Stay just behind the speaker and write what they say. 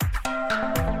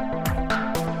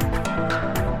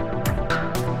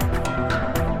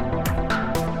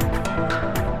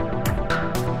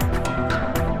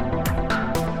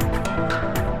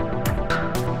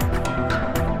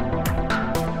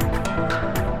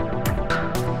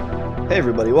Hey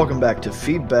everybody, welcome back to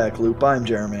Feedback Loop. I'm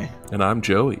Jeremy. And I'm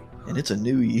Joey. And it's a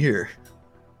new year.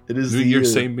 It is New the year,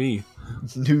 same me.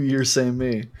 New year, same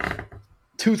me.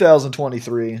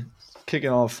 2023, kicking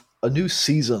off a new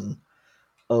season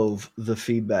of the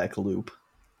Feedback Loop.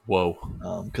 Whoa.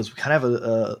 Because we kind of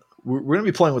have we're going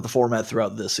to be playing with the format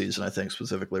throughout this season, I think,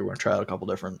 specifically. We're going to try out a couple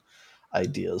different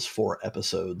ideas for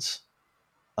episodes.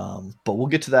 But we'll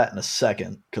get to that in a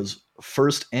second, because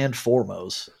first and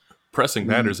foremost, pressing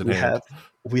matters at hand.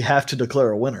 We have to declare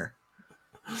a winner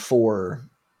for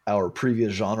our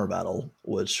previous genre battle,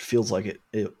 which feels like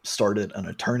it started an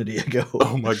eternity ago.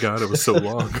 Oh my god, it was so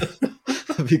long.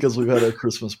 Because we've had a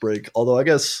Christmas break. Although I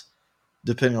guess,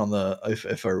 depending on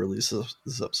if I release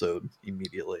this episode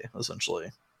immediately,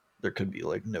 essentially, there could be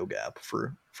like no gap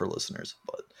for listeners.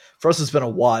 But for us, it's been a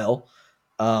while.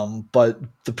 But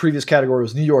the previous category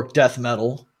was New York death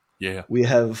metal. Yeah. We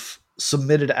have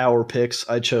submitted our picks.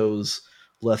 I chose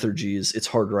Lethargy's It's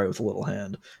Hard to Write with a Little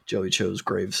Hand. Joey chose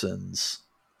Graveson's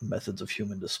Methods of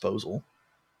Human Disposal,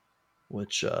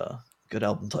 which good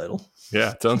album title.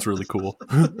 Yeah, it sounds really cool.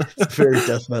 It's a very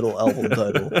death metal album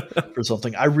title for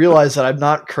something. I realize that I'm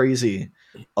not crazy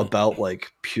about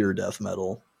like pure death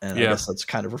metal, and I guess that's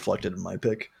kind of reflected in my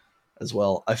pick as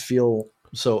well. I feel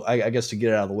so. I guess to get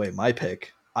it out of the way, my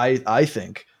pick, I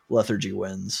think Lethargy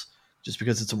wins just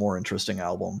because it's a more interesting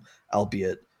album,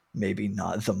 albeit maybe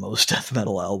not the most death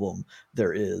metal album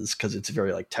there is, because it's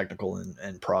very like technical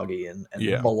and proggy and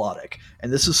melodic.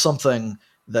 And this is something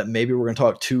that maybe we're going to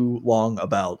talk too long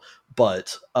about,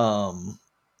 but the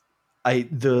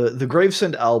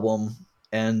Gravesend album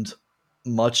and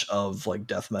much of like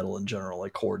death metal in general,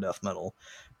 like core death metal,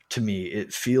 to me,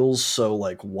 it feels so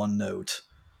like one note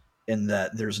in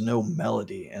that there's no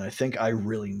melody. And I think I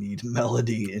really need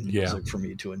melody in music for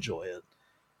me to enjoy it.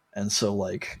 And so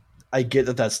like, I get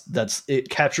that's it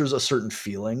captures a certain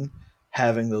feeling,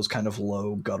 having those kind of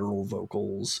low guttural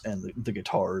vocals and the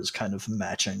guitars kind of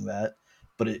matching that,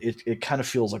 but it kind of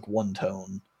feels like one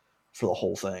tone for the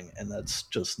whole thing, and that's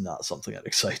just not something that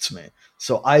excites me.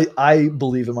 So I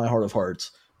believe in my heart of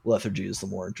hearts, Lethargy is the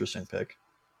more interesting pick,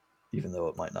 even though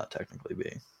it might not technically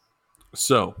be.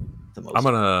 So I'm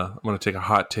gonna take a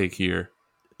hot take here.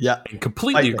 Yeah, and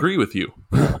completely agree with you.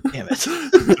 Oh, damn it!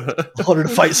 I wanted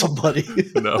to fight somebody.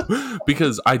 No,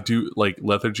 because I do like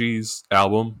Lethargy's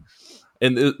album,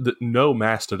 and no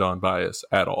Mastodon bias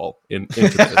at all into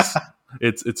this.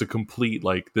 It's a complete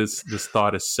like this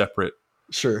thought is separate,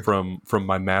 from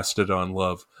my Mastodon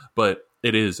love, but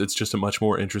it's just a much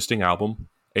more interesting album,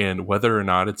 and whether or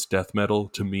not it's death metal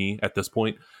to me at this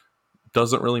point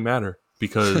doesn't really matter,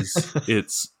 because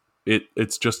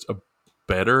it's just a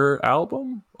better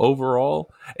album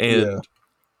overall. And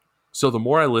so the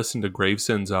more I listened to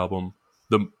Graveson's album,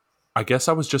 I guess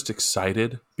I was just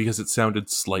excited because it sounded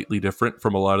slightly different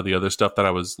from a lot of the other stuff that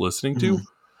I was listening to.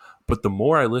 But the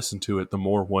more I listened to it, the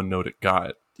more one note it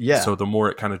got. Yeah. So the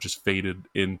more it kind of just faded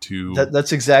into...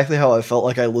 That's exactly how I felt.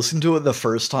 Like I listened to it the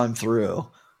first time through.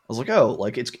 I was like, oh,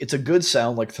 like it's a good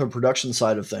sound. Like the production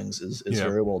side of things is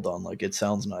very well done. Like it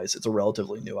sounds nice. It's a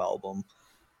relatively new album.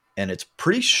 And it's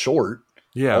pretty short.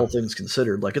 Yeah. All things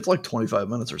considered. Like it's like 25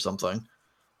 minutes or something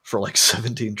for like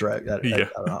 17 tracks. I don't know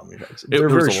how many tracks. They're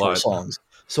very short songs.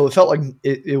 So it felt like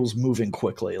it was moving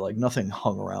quickly. Like nothing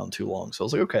hung around too long. So I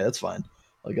was like, okay, that's fine.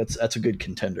 Like that's a good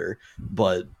contender.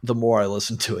 But the more I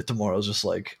listened to it, the more I was just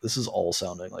like, this is all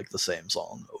sounding like the same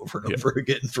song over and over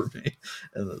again for me.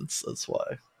 And that's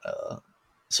why.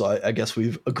 So I guess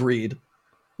we've agreed.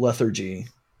 Lethargy,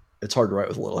 It's Hard to Write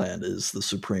with a Little Hand, is the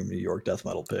supreme New York death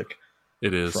metal pick.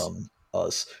 It is from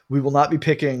us. We might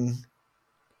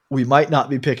not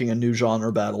be picking a new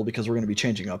genre battle, because we're going to be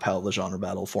changing up how the genre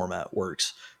battle format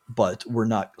works, but we're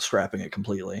not scrapping it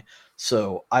completely.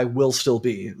 So I will still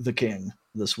be the king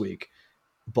this week,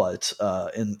 but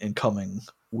in coming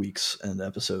weeks and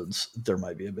episodes, there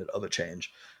might be a bit of a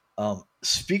change.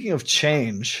 Speaking of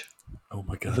change, oh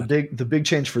my god, the big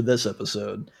change for this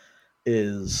episode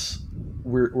is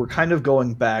we're kind of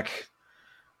going back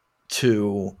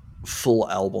to full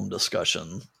album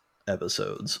discussion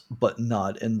episodes, but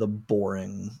not in the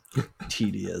boring,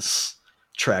 tedious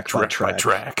track by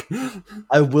track.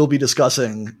 I will be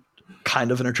discussing kind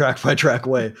of in a track by track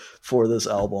way for this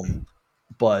album,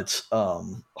 but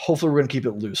hopefully we're going to keep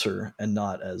it looser and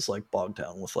not as like bogged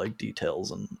down with like details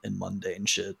and mundane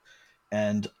shit.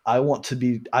 And I want to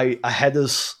be, I had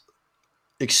this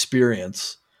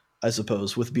experience, I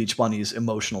suppose, with Beach Bunny's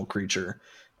Emotional Creature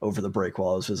over the break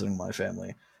while I was visiting my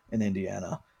family in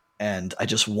Indiana. And I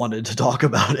just wanted to talk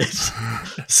about it.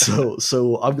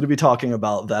 So I'm going to be talking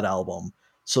about that album.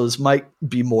 So this might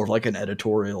be more of like an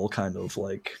editorial kind of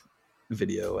like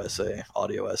video essay,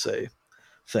 audio essay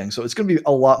thing. So it's going to be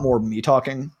a lot more me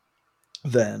talking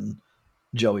than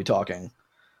Joey talking.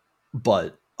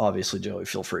 But obviously, Joey,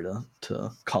 feel free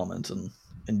to comment and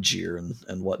jeer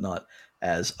and whatnot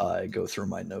as I go through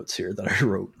my notes here that I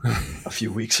wrote a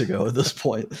few weeks ago at this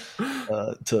point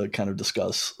to kind of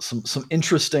discuss some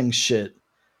interesting shit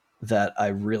that I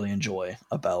really enjoy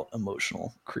about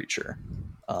Emotional Creature.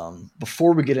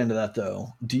 Before we get into that,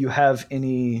 though, do you have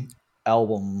any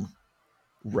album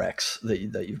recs that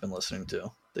you've been listening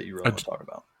to that you really want to talk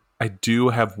about? I do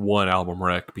have one album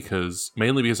rec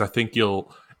mainly because I think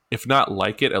you'll, if not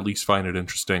like it, at least find it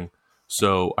interesting.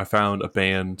 So I found a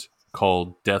band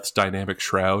called Death's Dynamic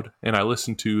Shroud, and I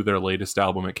listened to their latest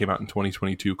album. It came out in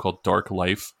 2022 called Dark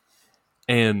Life.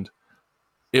 And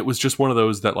it was just one of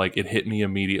those that like it hit me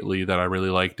immediately that I really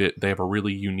liked it. They have a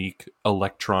really unique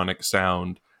electronic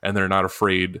sound, and they're not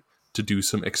afraid to do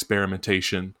some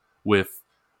experimentation with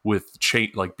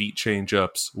like beat change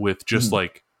ups, with just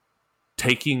like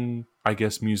taking, I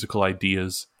guess, musical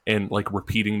ideas and like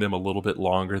repeating them a little bit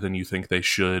longer than you think they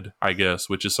should, I guess,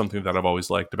 which is something that I've always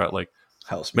liked about like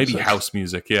house music. Maybe house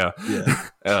music, yeah.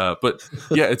 But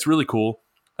yeah, it's really cool.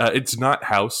 It's not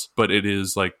house, but it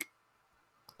is like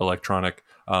electronic.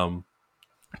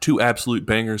 Two absolute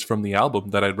bangers from the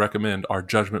album that I'd recommend are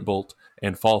Judgment Bolt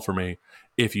and Fall For Me,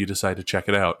 if you decide to check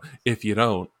it out. If you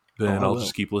don't, then I'll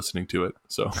just keep listening to it.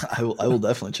 So I will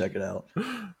definitely check it out.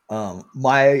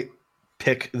 My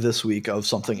pick this week of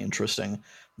something interesting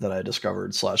that I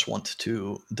discovered / want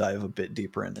to dive a bit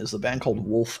deeper in is the band called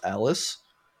Wolf Alice.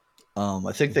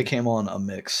 I think they came on a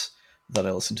mix that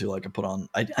I listened to. Like I put on,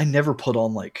 I never put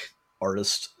on like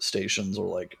artist stations or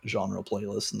like genre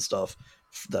playlists and stuff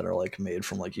that are like made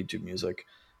from like YouTube Music,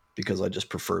 because I just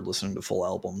preferred listening to full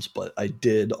albums. But I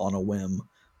did on a whim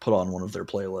put on one of their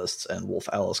playlists, and Wolf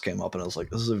Alice came up, and I was like,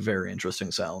 this is a very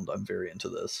interesting sound. I'm very into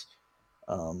this.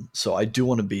 So I do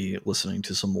want to be listening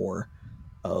to some more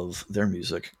of their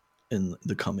music in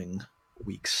the coming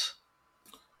weeks.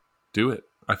 Do it.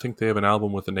 I think they have an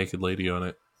album with a naked lady on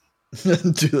it.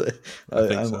 Do they?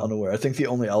 I'm unaware. I think the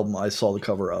only album I saw the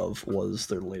cover of was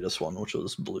their latest one, which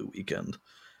was Blue Weekend.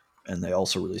 And they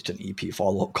also released an EP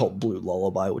follow-up called Blue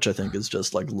Lullaby, which I think is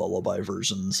just like lullaby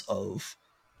versions of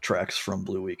tracks from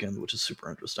Blue Weekend, which is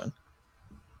super interesting.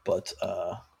 But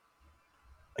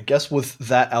I guess with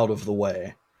that out of the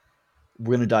way,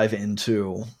 we're going to dive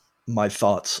into my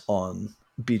thoughts on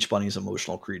Beach Bunny's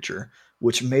Emotional Creature,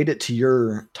 which made it to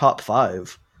your top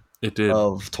 5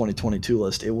 of 2022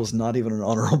 list. It was not even an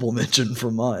honorable mention for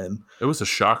mine. It was a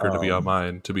shocker to be on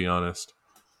mine, to be honest.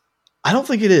 I don't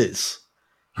think it is.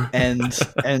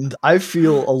 And I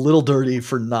feel a little dirty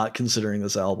for not considering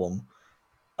this album.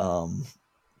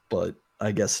 But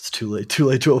I guess it's too late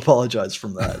to apologize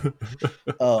from that.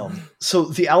 So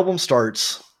the album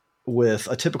starts with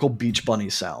a typical Beach Bunny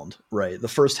sound, right? The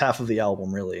first half of the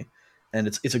album, really. And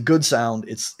it's a good sound.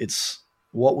 It's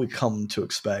what we come to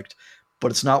expect,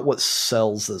 but it's not what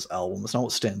sells this album. It's not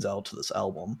what stands out to this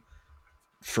album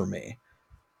for me.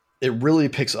 It really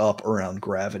picks up around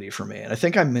Gravity for me. And I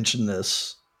think I mentioned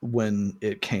this when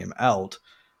it came out,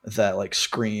 that like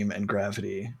Scream and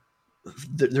Gravity,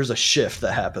 there's a shift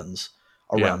that happens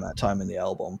around that time in the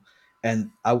album.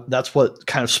 And that's what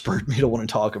kind of spurred me to want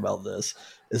to talk about this,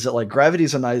 is that like Gravity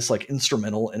is a nice like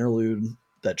instrumental interlude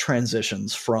that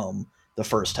transitions from the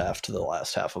first half to the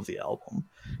last half of the album.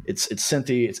 It's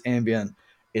synthy, it's ambient.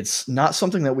 It's not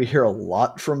something that we hear a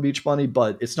lot from Beach Bunny,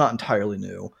 but it's not entirely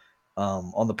new.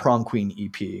 On the Prom Queen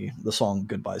EP, the song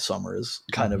Goodbye Summer is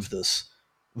kind of this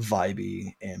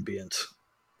vibey ambient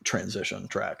transition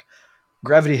track.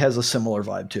 Gravity has a similar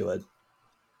vibe to it,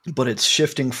 but it's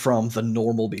shifting from the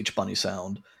normal Beach Bunny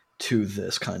sound to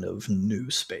this kind of new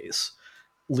space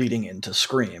leading into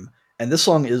Scream. And this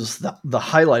song is the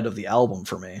highlight of the album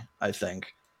for me, I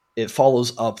think. It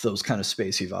follows up those kind of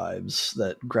spacey vibes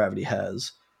that Gravity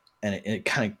has, and it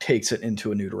kind of takes it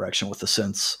into a new direction with the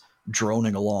synths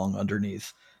droning along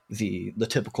underneath the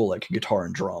typical like guitar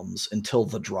and drums until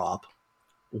the drop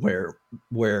where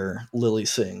Lily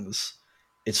sings,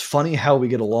 "It's funny how we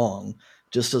get along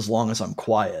just as long as I'm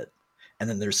quiet." And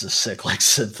then there's this sick like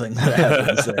synth thing that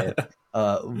happens there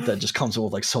that just comes in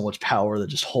with like so much power that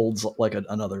just holds like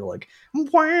another like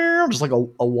just like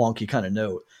a wonky kind of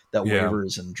note that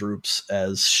wavers and droops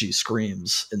as she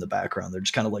screams in the background. They're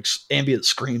just kind of like ambient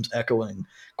screams echoing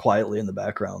quietly in the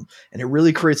background. And it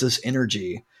really creates this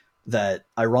energy that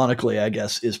ironically, I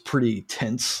guess, is pretty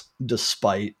tense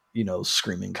despite, you know,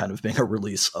 screaming kind of being a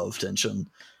release of tension.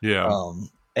 Yeah.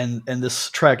 And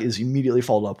this track is immediately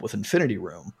followed up with Infinity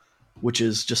Room, which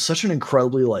is just such an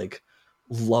incredibly like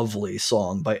lovely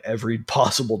song by every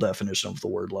possible definition of the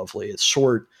word lovely. It's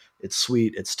short, it's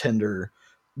sweet, it's tender.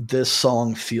 This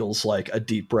song feels like a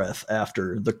deep breath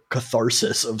after the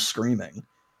catharsis of screaming.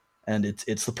 And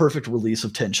it's the perfect release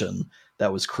of tension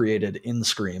that was created in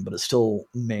Scream, but it still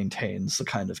maintains the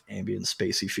kind of ambient,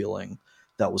 spacey feeling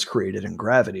that was created in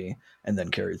Gravity and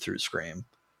then carried through Scream.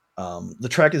 The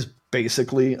track is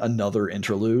basically another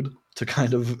interlude to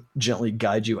kind of gently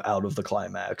guide you out of the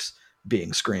climax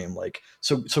being Scream. Like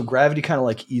so Gravity kind of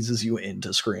like eases you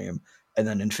into Scream, and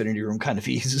then Infinity Room kind of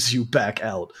eases you back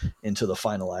out into the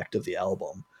final act of the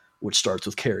album, which starts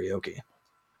with Karaoke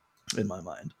in my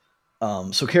mind.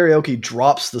 So Karaoke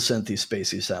drops the synthy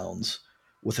spacey sounds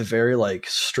with a very like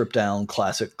stripped down,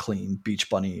 classic, clean Beach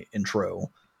Bunny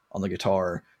intro on the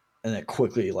guitar, and it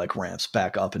quickly like ramps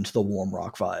back up into the warm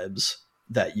rock vibes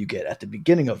that you get at the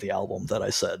beginning of the album that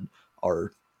I said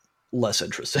are less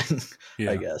interesting, I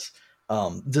Yeah. guess.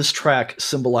 This track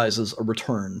symbolizes a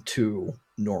return to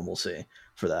normalcy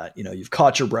for that. You know, you've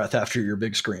caught your breath after your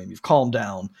big scream, you've calmed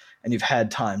down, and you've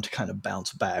had time to kind of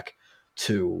bounce back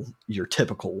to your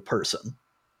typical person,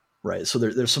 right? So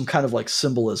there's some kind of like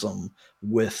symbolism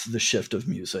with the shift of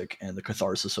music and the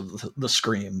catharsis of the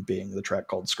scream being the track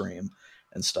called Scream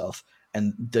and stuff.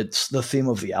 And that's the theme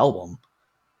of the album.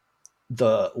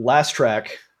 The last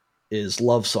track is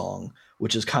Love Song,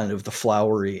 which is kind of the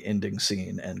flowery ending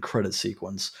scene and credit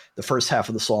sequence. The first half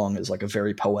of the song is like a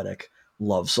very poetic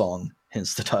love song,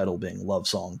 hence the title being Love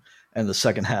Song. And the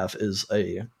second half is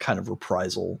a kind of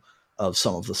reprisal of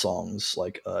some of the songs,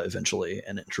 like Eventually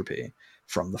and Entropy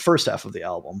from the first half of the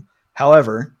album.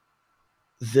 However,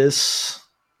 this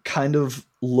kind of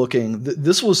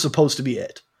this was supposed to be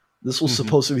it. This was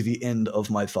supposed to be the end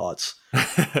of my thoughts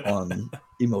on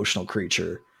Emotional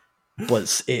Creature,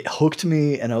 but it hooked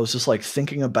me, and I was just like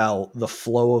thinking about the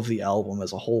flow of the album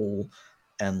as a whole,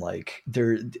 and like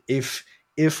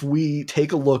if we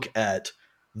take a look at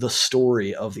the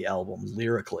story of the album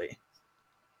lyrically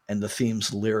and the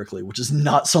themes lyrically, which is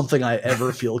not something I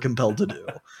ever feel compelled to do,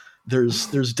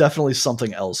 there's definitely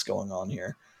something else going on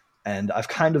here, and I've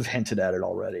kind of hinted at it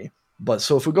already. But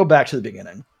so if we go back to the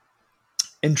beginning,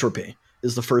 Entropy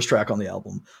is the first track on the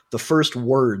album. The first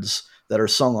words that are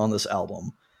sung on this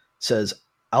album says,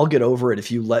 "I'll get over it if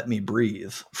you let me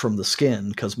breathe from the skin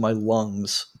because my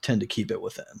lungs tend to keep it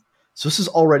within." So this is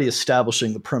already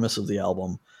establishing the premise of the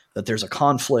album, that there's a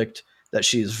conflict that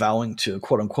she is vowing to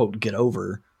quote unquote get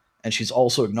over, and she's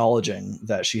also acknowledging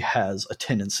that she has a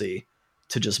tendency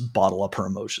to just bottle up her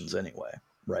emotions anyway,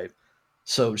 right?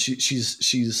 So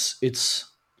she's it's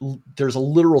there's a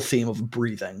literal theme of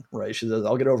breathing, right? She says,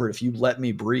 "I'll get over it if you let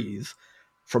me breathe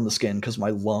from the skin because my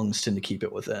lungs tend to keep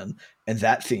it within." And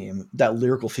that theme, that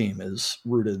lyrical theme, is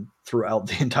rooted throughout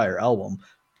the entire album.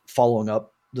 Following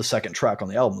up, the second track on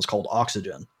the album is called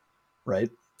Oxygen, right?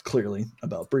 Clearly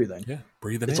about breathing. Yeah,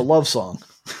 breathing It's in. a love song.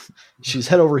 She's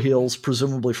head over heels,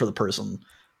 presumably for the person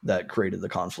that created the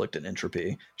conflict and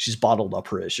Entropy. She's bottled up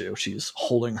her issue. She's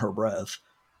holding her breath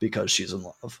because she's in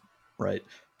love, right?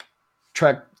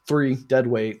 Track 3, Dead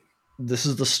Weight. This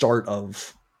is the start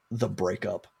of the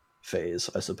breakup phase,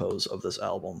 I suppose, of this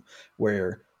album,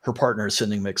 where her partner is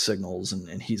sending mixed signals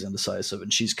and he's indecisive,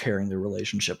 and she's carrying the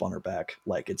relationship on her back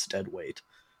like it's dead weight,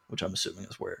 which I'm assuming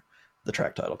is where the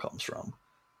track title comes from.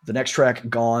 The next track,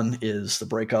 Gone, is the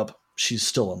breakup. She's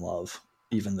still in love,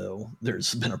 even though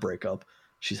there's been a breakup.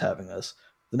 She's having this.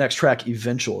 The next track,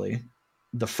 Eventually,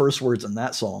 the first words in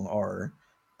that song are,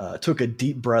 "Took a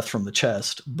deep breath from the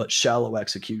chest, but shallow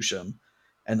execution."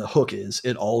 And the hook is,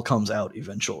 "It all comes out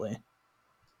eventually."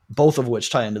 Both of which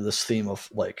tie into this theme of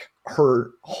like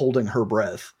her holding her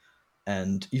breath,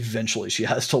 and eventually she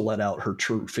has to let out her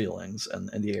true feelings, and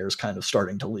the air is kind of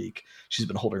starting to leak. She's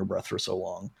been holding her breath for so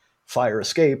long. Fire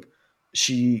Escape,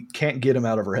 she can't get him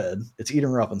out of her head. It's eating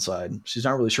her up inside. She's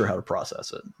not really sure how to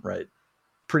process it, right?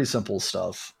 Pretty simple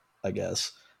stuff, I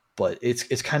guess, but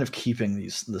it's kind of keeping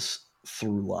this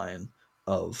through line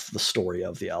of the story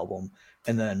of the album.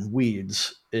 And then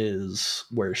Weeds is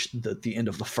where the end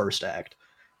of the first act,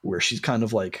 where she's kind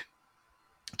of like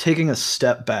taking a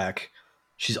step back.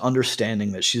 She's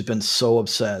understanding that she's been so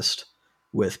obsessed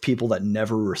with people that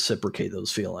never reciprocate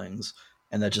those feelings,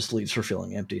 and that just leaves her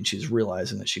feeling empty, and she's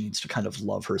realizing that she needs to kind of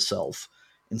love herself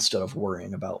instead of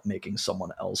worrying about making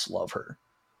someone else love her.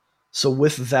 So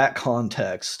with that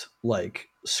context, like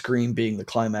Scream being the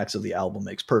climax of the album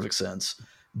makes perfect sense,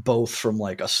 both from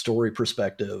like a story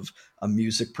perspective, a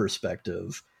music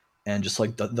perspective, and just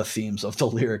like the themes of the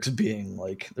lyrics being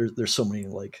like there's so many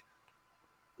like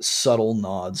subtle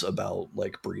nods about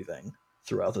like breathing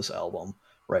throughout this album,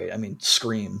 right? I mean,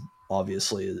 Scream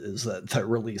obviously is that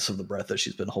release of the breath that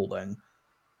she's been holding.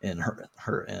 in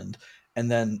her end. And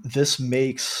then this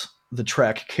makes the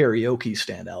track Karaoke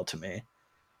stand out to me,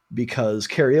 because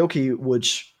Karaoke,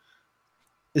 which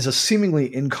is a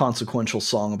seemingly inconsequential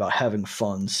song about having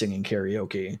fun singing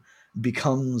karaoke,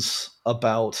 becomes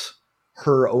about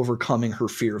her overcoming her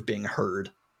fear of being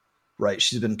heard. Right?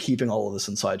 She's been keeping all of this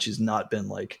inside. She's not been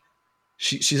like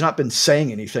she's not been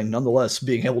saying anything, nonetheless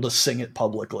being able to sing it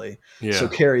publicly. So Yeah.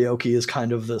 karaoke is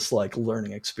kind of this like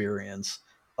learning experience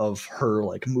of her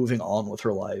like moving on with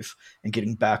her life and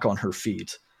getting back on her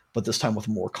feet, but this time with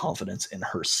more confidence in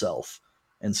herself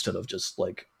instead of just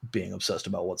like being obsessed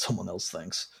about what someone else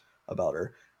thinks about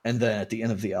her. And then at the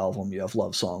end of the album you have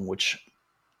Love Song, which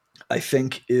I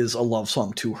think is a love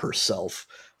song to herself,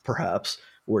 perhaps,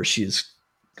 where she's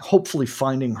hopefully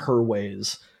finding her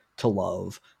ways to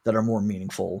love that are more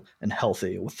meaningful and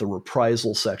healthy, with the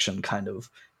reprisal section kind of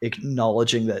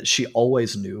acknowledging that she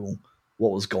always knew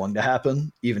what was going to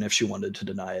happen, even if she wanted to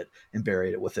deny it and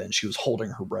bury it within. She was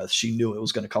holding her breath. She knew it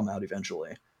was going to come out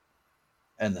eventually.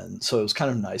 And then, so it was kind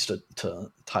of nice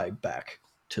to tie back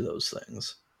to those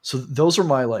things. So those are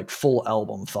my like full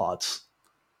album thoughts.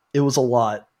 It was a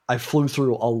lot. I flew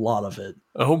through a lot of it.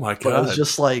 Oh my But I was god.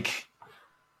 just like,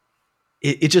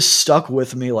 it just stuck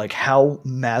with me, like how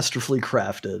masterfully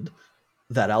crafted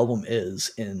that album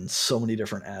is in so many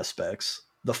different aspects.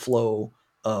 The flow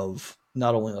of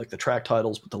not only like the track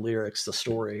titles, but the lyrics, the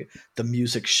story, the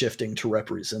music shifting to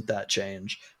represent that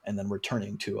change, and then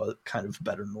returning to a kind of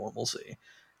better normalcy.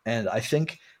 And I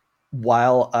think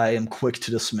while I am quick to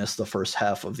dismiss the first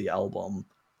half of the album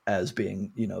as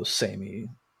being, you know, samey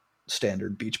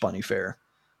standard Beach Bunny fare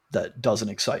that doesn't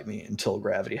excite me until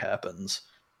Gravity happens,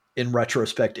 in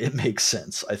retrospect, it makes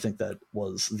sense. I think that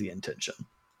was the intention.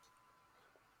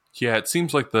 Yeah, it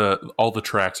seems like all the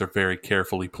tracks are very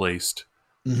carefully placed.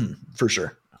 For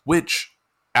sure. Which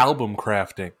album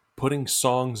crafting, putting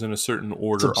songs in a certain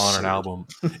order on an album,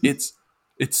 it's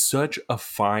such a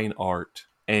fine art.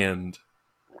 And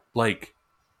like,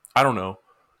 I don't know,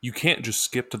 you can't just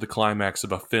skip to the climax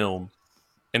of a film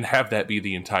and have that be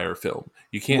the entire film.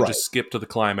 You can't just skip to the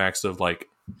climax of like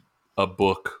a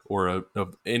book or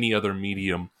of any other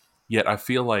medium. Yet I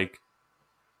feel like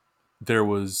there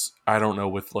was, I don't know,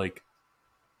 with like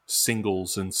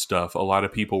singles and stuff, a lot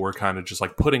of people were kind of just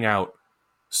like putting out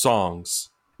songs,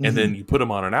 and then you put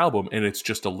them on an album and it's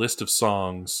just a list of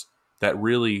songs that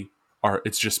really are,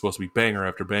 it's just supposed to be banger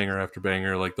after banger after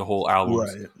banger, like the whole album.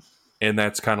 Right. And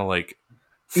that's kind of like,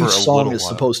 for each a song little is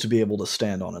while. supposed to be able to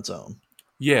stand on its own.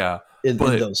 Yeah. In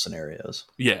those scenarios.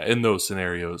 Yeah, in those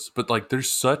scenarios. But like there's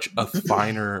such a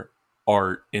finer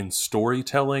art in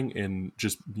storytelling and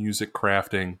just music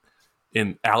crafting,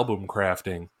 in album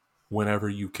crafting, whenever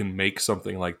you can make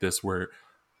something like this where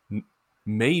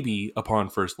maybe upon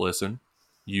first listen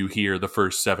you hear the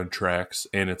first 7 tracks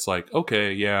and it's like,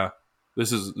 okay, yeah,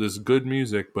 this is good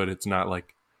music, but it's not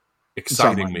like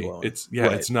exciting me. It's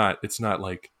it's not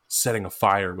like setting a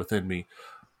fire within me.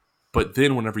 But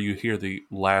then whenever you hear the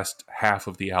last half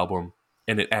of the album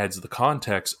and it adds the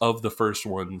context of the first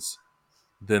ones,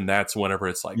 then that's whenever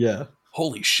it's like,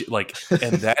 holy shit, like,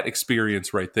 and that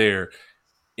experience right there,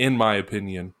 in my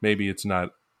opinion, maybe it's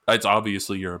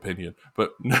obviously your opinion,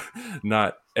 but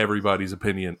not everybody's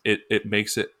opinion. It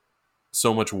makes it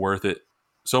so much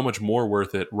more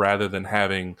worth it, rather than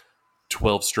having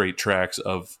 12 straight tracks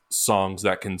of songs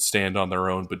that can stand on their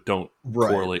own but don't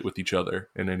correlate with each other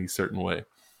in any certain way.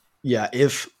 Yeah,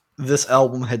 if this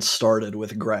album had started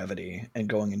with Gravity and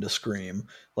going into Scream,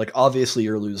 like obviously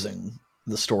you're losing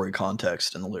the story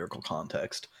context and the lyrical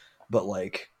context, but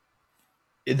like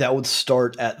that would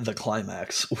start at the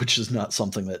climax, which is not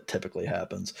something that typically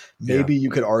happens. Maybe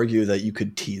you could argue that you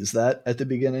could tease that at the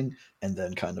beginning and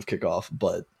then kind of kick off,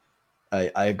 but I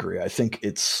agree. I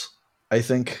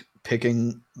think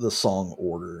picking the song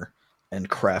order and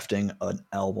crafting an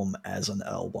album as an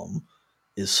album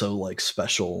is so like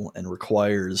special and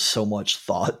requires so much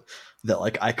thought that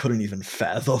like I couldn't even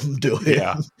fathom doing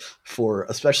for,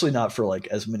 especially not for like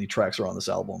as many tracks are on this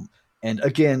album. And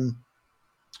again,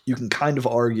 you can kind of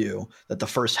argue that the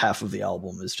first half of the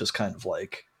album is just kind of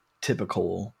like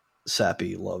typical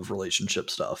sappy love relationship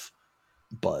stuff.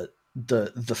 But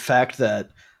the fact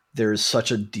that there's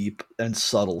such a deep and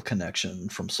subtle connection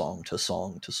from song to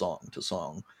song to song to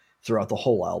song throughout the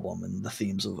whole album, and the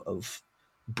themes of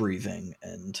breathing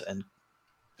and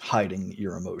hiding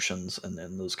your emotions and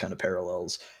those kind of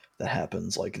parallels that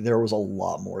happens, like there was a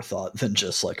lot more thought than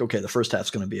just like, okay, the first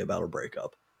half's going to be about a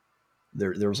breakup.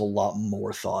 There was a lot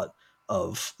more thought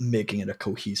of making it a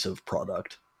cohesive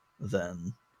product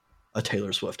than a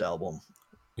Taylor Swift album.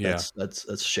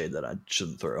 That's shade that I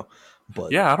shouldn't throw,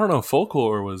 But yeah, I don't know.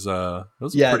 Folklore was it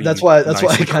was a yeah, pretty that's why I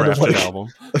nicely kind of crafted like album.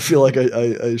 I feel like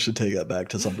I should take that back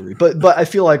to some degree. But I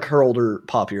feel like her older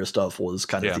poppier stuff was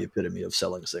kind of Yeah, the epitome of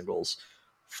selling singles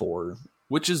for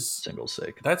which is singles'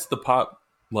 sake. that's the pop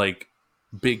like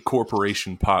big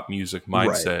corporation pop music Right.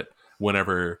 mindset.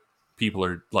 Whenever people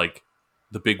are like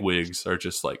the big wigs are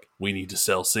just like, we need to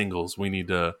sell singles, we need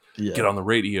to get Yeah. on the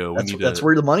radio, we need That's to.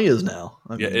 where the money is now.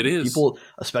 I Yeah, it mean, is. people,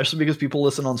 especially because people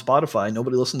listen on Spotify,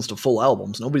 nobody listens to full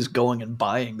albums. Nobody's going and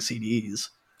buying CDs,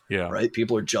 Yeah, right?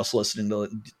 People are just listening to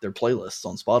their playlists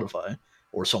on Spotify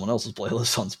or someone else's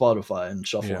playlist on Spotify and yeah.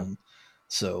 shuffling.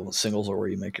 So singles are where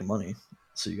you make your money.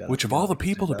 So you Which of gotta all the make it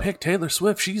people to stand out. pick Taylor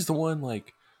Swift, she's the one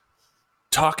like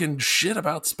talking shit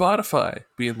about Spotify,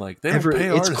 being like they don't pay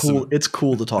It's artists. cool. It's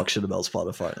cool to talk shit about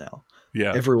Spotify now.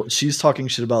 Yeah, She's talking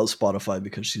shit about Spotify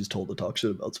because she's told to talk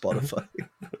shit about Spotify.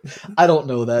 I don't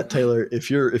know that, Taylor. If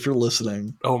you're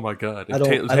listening, oh my god, I if don't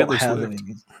Taylor have Swift, any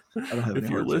if you're hard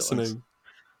feelings. listening,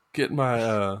 get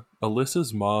my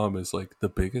Alyssa's mom is like the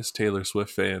biggest Taylor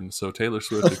Swift fan. So Taylor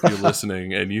Swift, if you're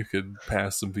listening and you could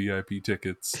pass some VIP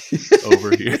tickets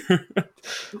over here.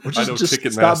 Or I know just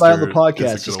Ticketmaster stop by on the isn't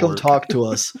podcast. Just gonna come work. talk to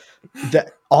us.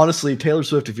 That honestly, Taylor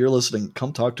Swift, if you're listening,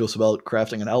 come talk to us about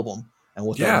crafting an album and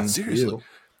what that Yeah, means for seriously. you.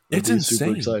 That'd It's be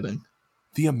super insane. exciting.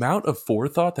 The amount of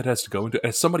forethought that has to go into,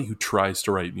 as somebody who tries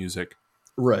to write music,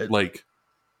 Right. like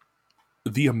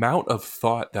the amount of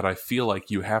thought that I feel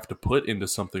like you have to put into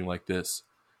something like this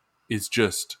is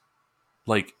just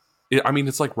like, I mean,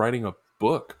 it's like writing a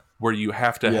book where you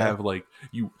have to Yeah. have like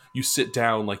you sit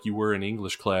down like you were in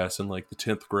English class in like the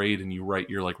 10th grade and you write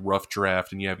your like rough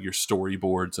draft and you have your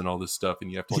storyboards and all this stuff and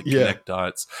you have to like Yeah. connect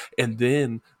dots. And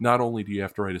then not only do you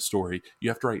have to write a story, you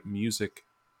have to write music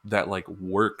that like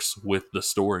works with the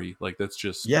story. Like that's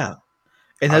just, Yeah.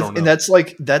 And I don't know.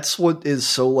 that's what is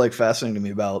so like fascinating to me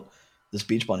about this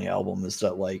Beach Bunny album is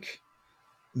that like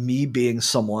me being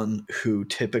someone who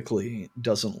typically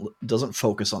doesn't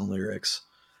focus on lyrics,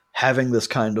 having this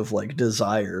kind of like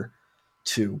desire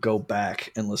to go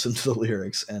back and listen to the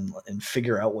lyrics and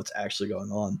figure out what's actually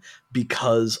going on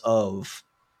because of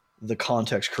the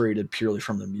context created purely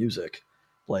from the music.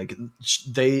 Like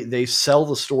they sell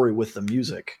the story with the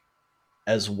music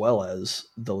as well as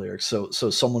the lyrics. So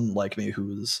someone like me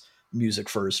who's music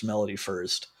first, melody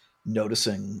first,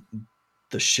 noticing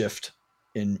the shift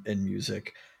in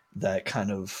music that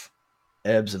kind of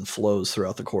ebbs and flows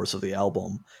throughout the course of the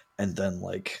album, and then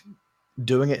like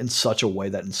doing it in such a way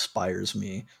that inspires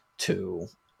me to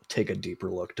take a deeper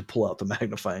look, to pull out the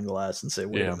magnifying glass and say,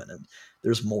 wait Yeah. a minute,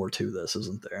 there's more to this,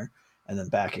 isn't there? And then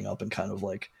backing up and kind of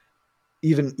like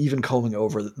even combing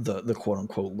over the quote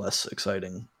unquote less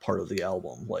exciting part of the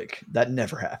album, like that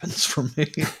never happens for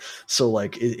me. So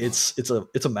like it's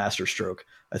a master stroke.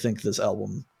 I think this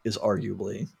album is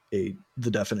arguably the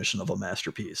definition of a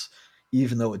masterpiece,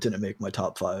 even though it didn't make my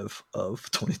top 5 of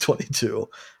 2022.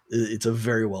 It's a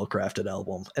very well crafted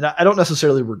album, and I don't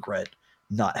necessarily regret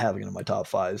not having it in my top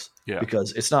 5s Yeah.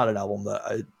 because it's not an album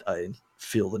that I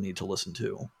feel the need to listen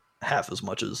to half as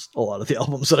much as a lot of the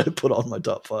albums that I put on my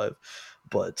top 5.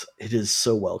 But it is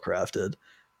so well crafted,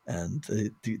 and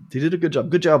they did a good job.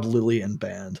 Good job, Lily and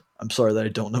band. I'm sorry that I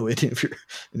don't know any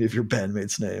of your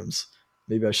bandmates' names.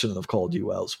 Maybe I shouldn't have called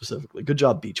you out specifically. Good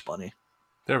job, Beach Bunny.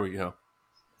 There we go.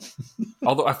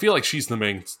 Although I feel like she's the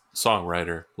main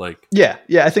songwriter. Like, Yeah,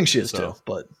 I think she is So- too.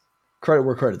 But credit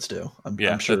where credit's due. I'm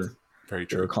that's sure very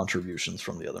there are true. contributions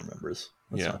from the other members.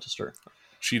 That's Yeah. not just her.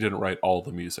 She didn't write all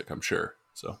the music, I'm sure.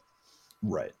 So,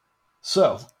 Right.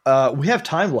 So we have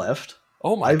time left.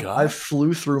 oh my god, I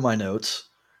flew through my notes.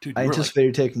 dude, I you were like,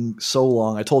 anticipated taking so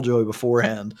long. I told Joey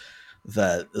beforehand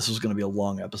that this was going to be a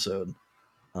long episode.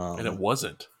 and it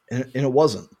wasn't. And it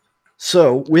wasn't.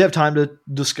 So we have time to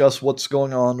discuss what's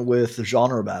going on with the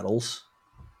genre battles.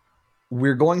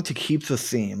 We're going to keep the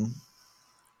theme,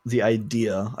 the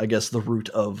idea, I guess the root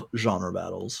of genre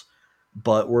battles,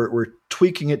 but we're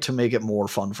tweaking it to make it more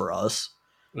fun for us.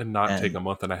 And not take a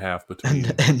month and a half between.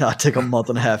 And not take a month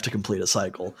and a half to complete a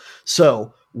cycle.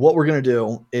 So what we're going to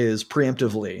do is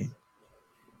preemptively,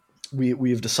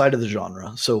 we've decided the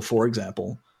genre. So for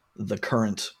example, the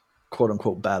current quote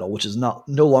unquote battle, which is no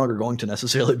longer going to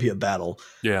necessarily be a battle,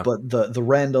 Yeah. but the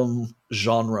random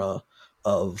genre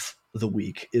of the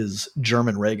week is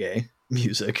German reggae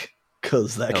music,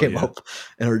 because that Hell came yeah. up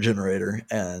in our generator,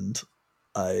 and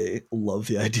I love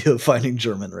the idea of finding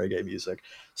German reggae music.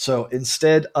 So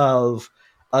instead of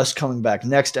us coming back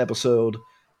next episode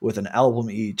with an album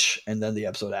each, and then the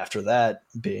episode after that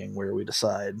being where we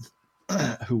decide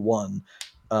who won,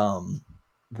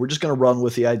 we're just going to run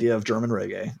with the idea of German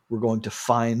reggae. We're going to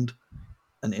find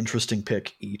an interesting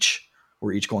pick each.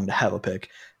 we're each going to have a pick.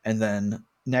 And then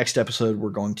next episode, we're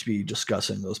going to be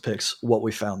discussing those picks, what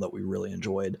we found that we really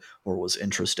enjoyed or was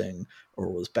interesting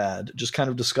or was bad, just kind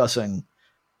of discussing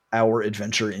our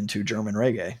adventure into German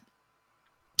reggae.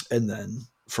 And then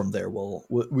from there,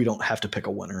 we don't have to pick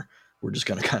a winner. We're just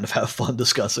going to kind of have fun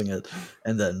discussing it.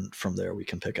 And then from there, we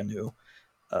can pick a new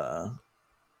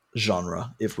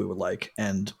genre if we would like.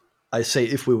 And I say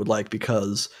if we would like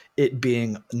because it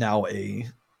being now a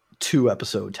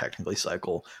 2-episode technically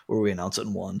cycle where we announce it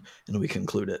in one and we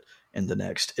conclude it in the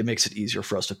next, it makes it easier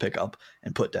for us to pick up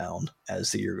and put down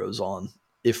as the year goes on.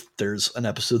 If there's an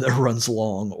episode that runs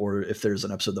long, or if there's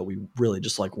an episode that we really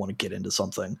just like want to get into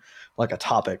something like a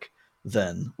topic,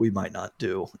 then we might not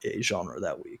do a genre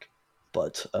that week.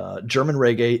 But German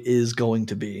reggae is going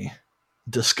to be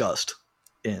discussed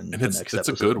in the next episode. It's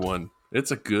a good one.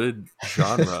 It's a good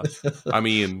genre. I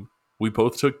mean, we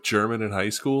both took German in high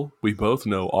school. We both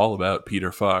know all about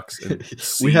Peter Fox. And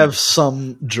we have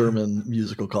some German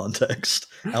musical context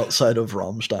outside of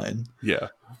Rammstein. Yeah.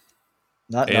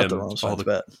 Not the Rammstein's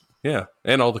bet. Yeah,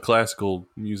 and all the classical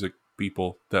music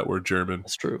people that were German.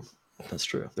 That's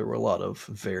true. There were a lot of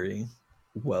very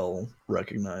well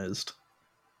recognized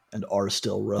and are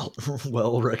still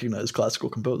well recognized classical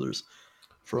composers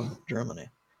from Germany.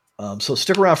 So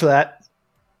stick around for that.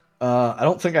 I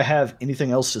don't think I have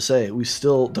anything else to say. We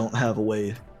still don't have a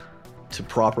way to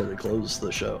properly close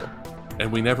the show.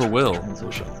 And we never will.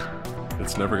 Transition.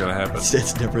 It's never going to happen.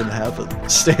 It's never going to happen.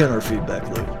 Stay on our feedback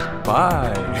loop.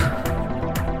 Bye.